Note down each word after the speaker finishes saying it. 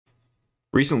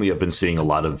Recently, I've been seeing a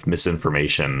lot of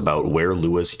misinformation about where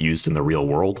Lua is used in the real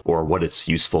world, or what it's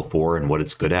useful for and what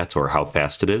it's good at, or how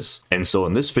fast it is. And so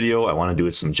in this video, I want to do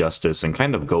it some justice and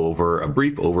kind of go over a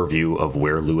brief overview of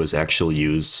where Lua is actually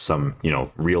used, some,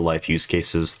 real life use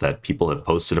cases that people have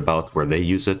posted about where they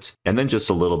use it, and then just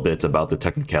a little bit about the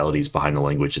technicalities behind the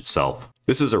language itself.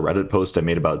 This is a Reddit post I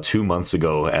made about 2 months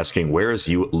ago asking where is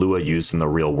Lua used in the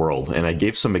real world, and I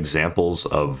gave some examples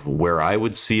of where I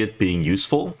would see it being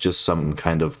useful, just some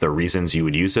kind of the reasons you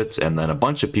would use it, and then a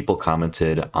bunch of people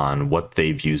commented on what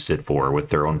they've used it for with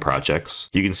their own projects.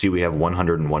 You can see we have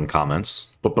 101 comments.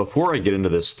 But before I get into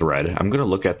this thread, I'm going to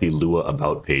look at the Lua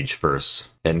About page first,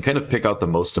 and kind of pick out the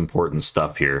most important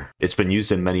stuff here. It's been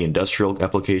used in many industrial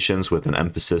applications with an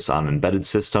emphasis on embedded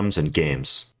systems and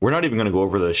games. We're not even going to go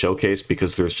over the showcase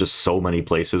because there's just so many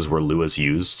places where Lua's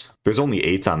used. There's only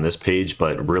 8 on this page,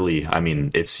 but really,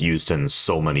 it's used in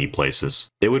so many places.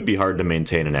 It would be hard to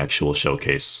maintain an actual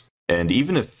showcase. And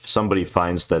even if somebody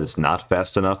finds that it's not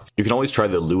fast enough, you can always try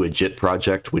the LuaJIT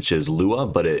project, which is Lua,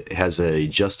 but it has a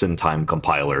just-in-time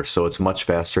compiler, so it's much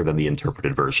faster than the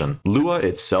interpreted version. Lua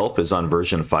itself is on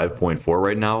version 5.4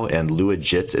 right now, and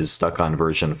LuaJIT is stuck on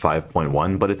version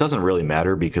 5.1, but it doesn't really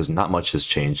matter because not much has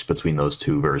changed between those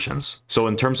two versions. So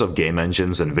in terms of game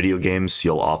engines and video games,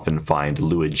 you'll often find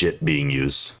LuaJIT being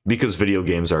used, because video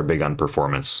games are big on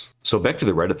performance. So back to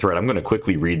the Reddit thread, I'm going to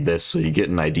quickly read this so you get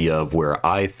an idea of where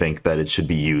I think that it should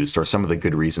be used, or some of the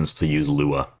good reasons to use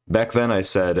Lua. Back then I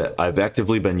said, I've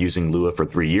actively been using Lua for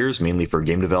 3 years, mainly for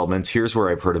game development. Here's where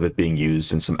I've heard of it being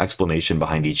used and some explanation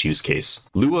behind each use case.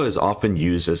 Lua is often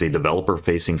used as a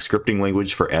developer-facing scripting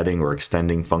language for adding or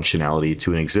extending functionality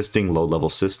to an existing low-level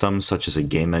system, such as a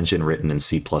game engine written in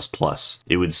C++.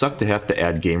 It would suck to have to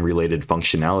add game-related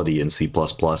functionality in C++,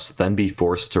 then be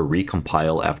forced to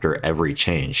recompile after every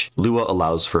change. Lua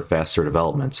allows for faster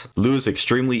development. Lua is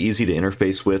extremely easy to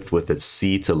interface with its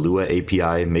C to Lua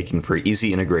API, making for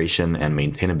easy integration and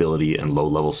maintainability in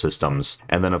low-level systems.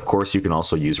 And then of course you can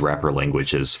also use wrapper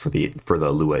languages for the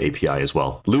Lua API as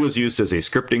well. Lua is used as a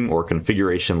scripting or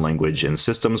configuration language in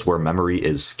systems where memory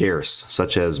is scarce,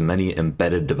 such as many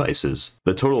embedded devices.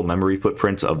 The total memory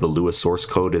footprint of the Lua source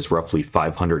code is roughly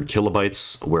 500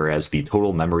 kilobytes, whereas the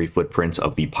total memory footprint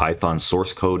of the Python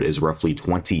source code is roughly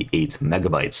 28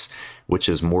 megabytes, which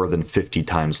is more than 50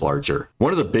 times larger.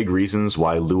 One of the big reasons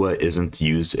why Lua isn't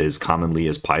used as commonly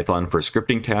as Python for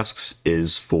scripting tasks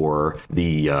is for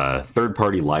the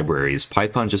third-party libraries.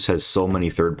 Python just has so many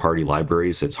third-party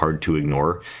libraries, it's hard to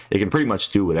ignore. It can pretty much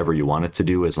do whatever you want it to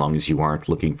do as long as you aren't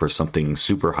looking for something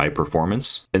super high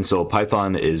performance. And so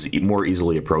Python is more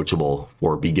easily approachable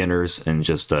for beginners and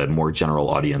just a more general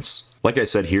audience. Like I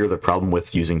said here, the problem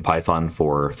with using Python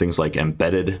for things like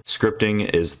embedded scripting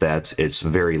is that it's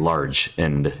very large,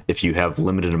 and if you have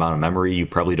limited amount of memory, you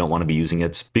probably don't want to be using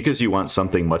it because you want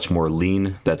something much more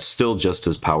lean that's still just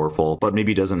as powerful, but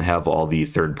maybe doesn't have all the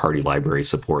third-party library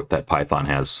support that Python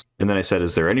has. And then I said,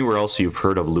 is there anywhere else you've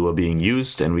heard of Lua being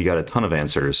used? And we got a ton of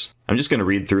answers. I'm just going to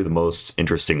read through the most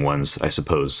interesting ones, I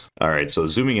suppose. Alright, so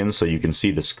zooming in so you can see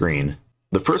the screen.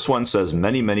 The first one says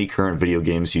many current video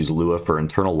games use Lua for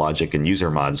internal logic and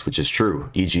user mods, which is true,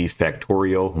 e.g.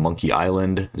 Factorio, Monkey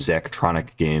Island,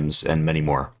 Zachtronic games, and many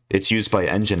more. It's used by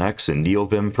Nginx and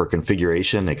NeoVim for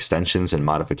configuration, extensions, and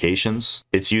modifications.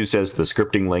 It's used as the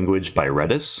scripting language by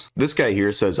Redis. This guy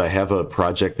here says, I have a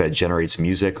project that generates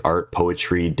music, art,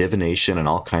 poetry, divination, and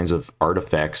all kinds of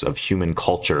artifacts of human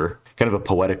culture. Kind of a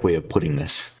poetic way of putting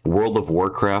this. World of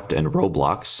Warcraft and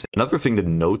Roblox. Another thing to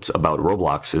note about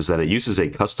Roblox is that it uses a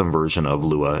custom version of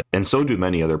Lua, and so do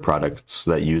many other products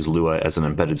that use Lua as an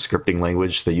embedded scripting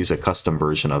language. They use a custom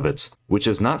version of it, which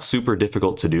is not super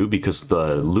difficult to do because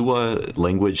the Lua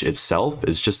language itself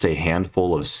is just a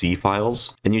handful of C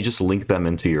files, and you just link them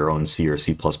into your own C or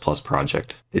C++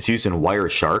 project. It's used in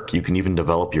Wireshark. You can even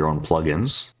develop your own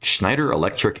plugins. Schneider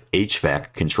Electric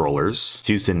HVAC controllers. It's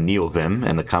used in NeoVim,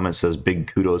 and the comment says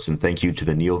big kudos and thank you to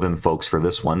the NeoVim folks for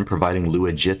this one. Providing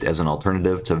LuaJIT as an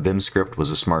alternative to VimScript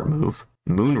was a smart move.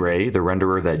 Moonray, the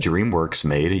renderer that DreamWorks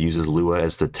made, uses Lua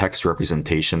as the text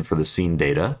representation for the scene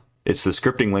data. It's the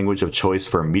scripting language of choice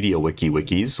for MediaWiki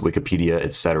wikis, Wikipedia,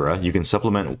 etc. You can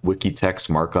supplement wiki text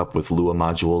markup with Lua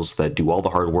modules that do all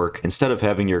the hard work instead of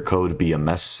having your code be a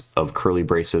mess of curly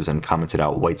braces and commented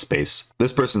out whitespace.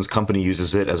 This person's company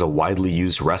uses it as a widely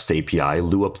used REST API,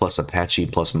 Lua plus Apache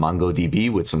plus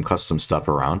MongoDB with some custom stuff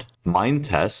around.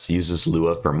 Minetest uses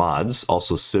Lua for mods.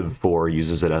 Also Civ4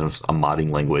 uses it as a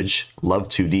modding language.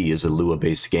 Love2D is a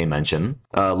Lua-based game engine.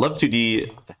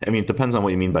 Love2D, it depends on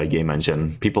what you mean by game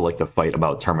engine. People like to fight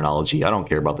about terminology. I don't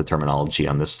care about the terminology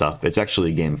on this stuff. It's actually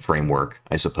a game framework,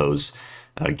 I suppose.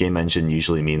 A game engine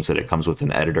usually means that it comes with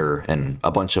an editor and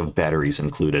a bunch of batteries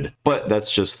included. But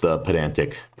that's just the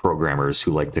pedantic programmers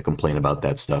who like to complain about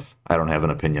that stuff. I don't have an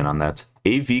opinion on that.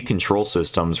 AV control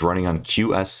systems running on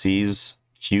QSCs,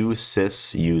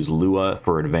 QSys use Lua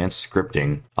for advanced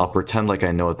scripting. I'll pretend like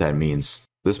I know what that means.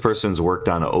 This person's worked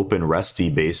on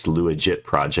OpenResty-based LuaJIT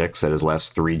projects at his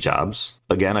last 3 jobs.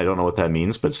 Again, I don't know what that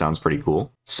means, but sounds pretty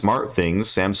cool. SmartThings,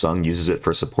 Samsung uses it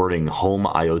for supporting home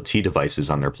IoT devices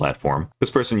on their platform. This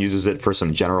person uses it for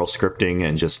some general scripting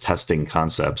and just testing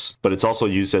concepts, but it's also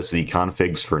used as the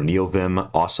configs for NeoVim,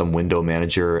 Awesome Window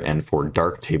Manager, and for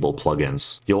Darktable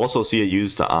plugins. You'll also see it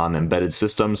used on embedded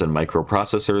systems and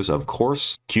microprocessors, of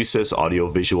course. QSys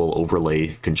Audio-Visual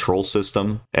Overlay Control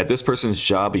System. At this person's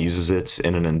job, he uses it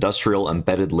in an industrial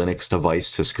embedded Linux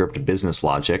device to script business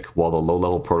logic, while the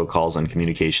low-level protocols and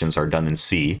communications are done in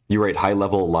C. You write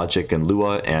high-level logic in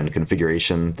Lua and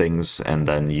configuration things, and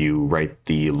then you write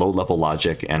the low-level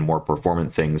logic and more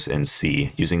performant things in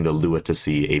C using the Lua to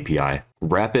C API.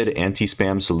 Rapid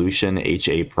Anti-Spam Solution,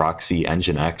 HA Proxy,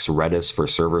 Nginx, Redis for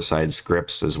server-side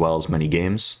scripts, as well as many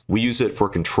games. We use it for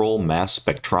control mass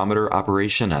spectrometer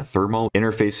operation at Thermo,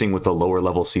 interfacing with a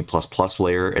lower-level C++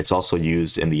 layer. It's also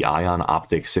used in the ion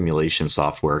optic simulation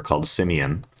software called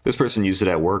Simian. This person used it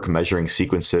at work measuring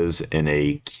sequences in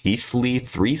a Keithley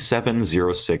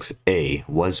 3706A.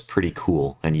 Was pretty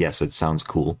cool, and yes, it sounds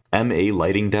cool. MA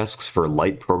lighting desks for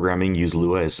light programming use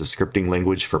Lua as a scripting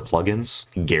language for plugins.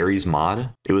 Gary's Mod.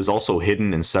 It was also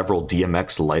hidden in several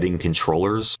DMX lighting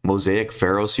controllers. Mosaic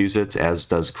Pharos use it, as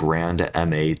does Grand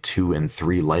MA 2 and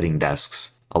 3 lighting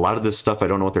desks. A lot of this stuff I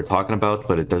don't know what they're talking about,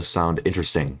 but it does sound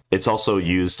interesting. It's also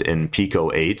used in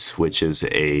Pico 8, which is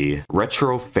a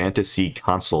retro fantasy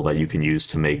console that you can use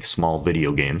to make small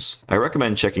video games. I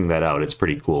recommend checking that out, it's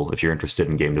pretty cool if you're interested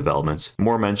in game development.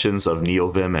 More mentions of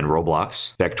NeoVim and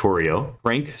Roblox. Factorio.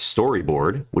 Frank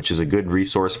Storyboard, which is a good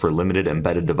resource for limited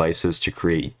embedded devices to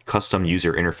create custom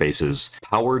user interfaces.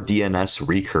 Power DNS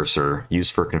Recursor,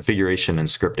 used for configuration and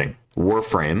scripting.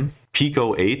 Warframe.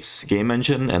 Pico 8's game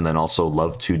engine, and then also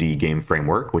Love 2D game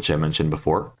framework, which I mentioned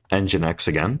before. Nginx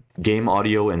again. Game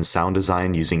audio and sound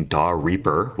design using DAW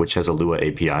Reaper, which has a Lua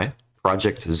API.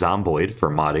 Project Zomboid for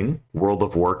modding. World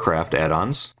of Warcraft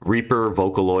add-ons. Reaper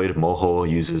Vocaloid Moho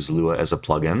uses Lua as a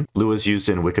plugin. Lua is used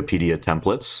in Wikipedia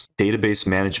templates. Database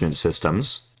management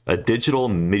systems. A digital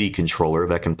MIDI controller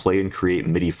that can play and create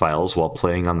MIDI files while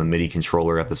playing on the MIDI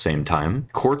controller at the same time.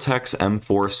 Cortex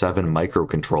M47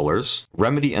 microcontrollers.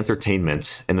 Remedy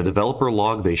Entertainment. In a developer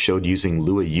log they showed using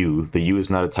Lua U. The U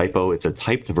is not a typo, it's a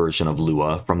typed version of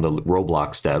Lua from the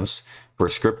Roblox devs. For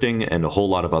scripting and a whole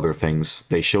lot of other things.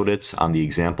 They showed it on the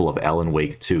example of Alan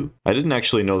Wake 2. I didn't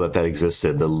actually know that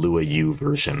existed, the Lua U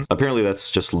version. Apparently that's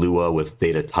just Lua with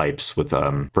data types with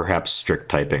perhaps strict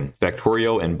typing.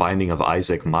 Factorio and Binding of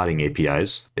Isaac modding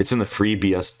APIs. It's in the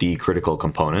FreeBSD critical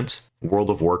component.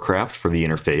 World of Warcraft for the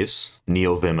interface.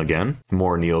 NeoVim again.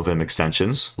 More NeoVim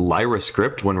extensions.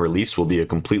 LyraScript, when released, will be a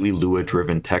completely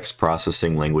Lua-driven text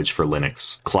processing language for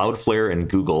Linux. Cloudflare and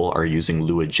Google are using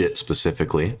LuaJIT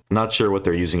specifically. Not sure what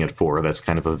they're using it for, that's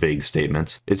kind of a vague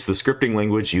statement. It's the scripting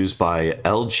language used by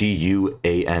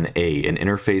LGUANA, an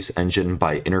interface engine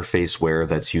by Interfaceware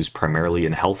that's used primarily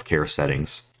in healthcare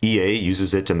settings. EA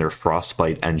uses it in their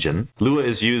Frostbite engine. Lua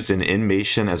is used in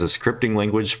InMation as a scripting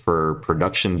language for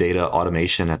production data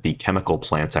automation at the chemical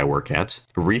plant I work at.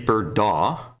 Reaper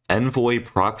DAW. Envoy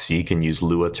Proxy can use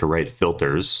Lua to write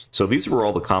filters. So these were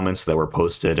all the comments that were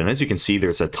posted, and as you can see,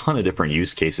 there's a ton of different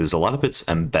use cases. A lot of it's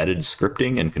embedded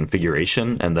scripting and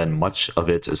configuration, and then much of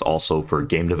it is also for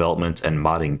game development and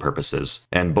modding purposes.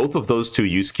 And both of those 2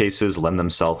 use cases lend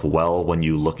themselves well when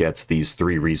you look at these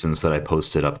 3 reasons that I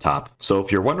posted up top. So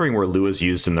if you're wondering where Lua is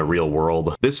used in the real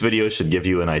world, this video should give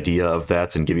you an idea of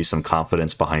that and give you some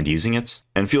confidence behind using it.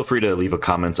 And feel free to leave a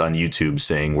comment on YouTube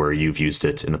saying where you've used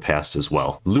it in the past as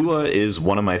well. Lua is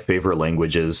one of my favorite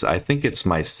languages. I think it's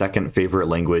my second favorite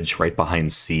language, right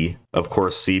behind C. Of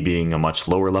course, C being a much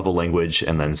lower level language,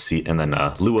 and then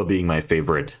Lua being my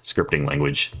favorite scripting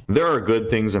language. There are good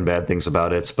things and bad things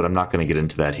about it, but I'm not going to get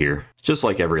into that here. Just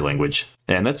like every language.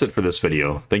 And that's it for this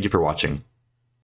video. Thank you for watching.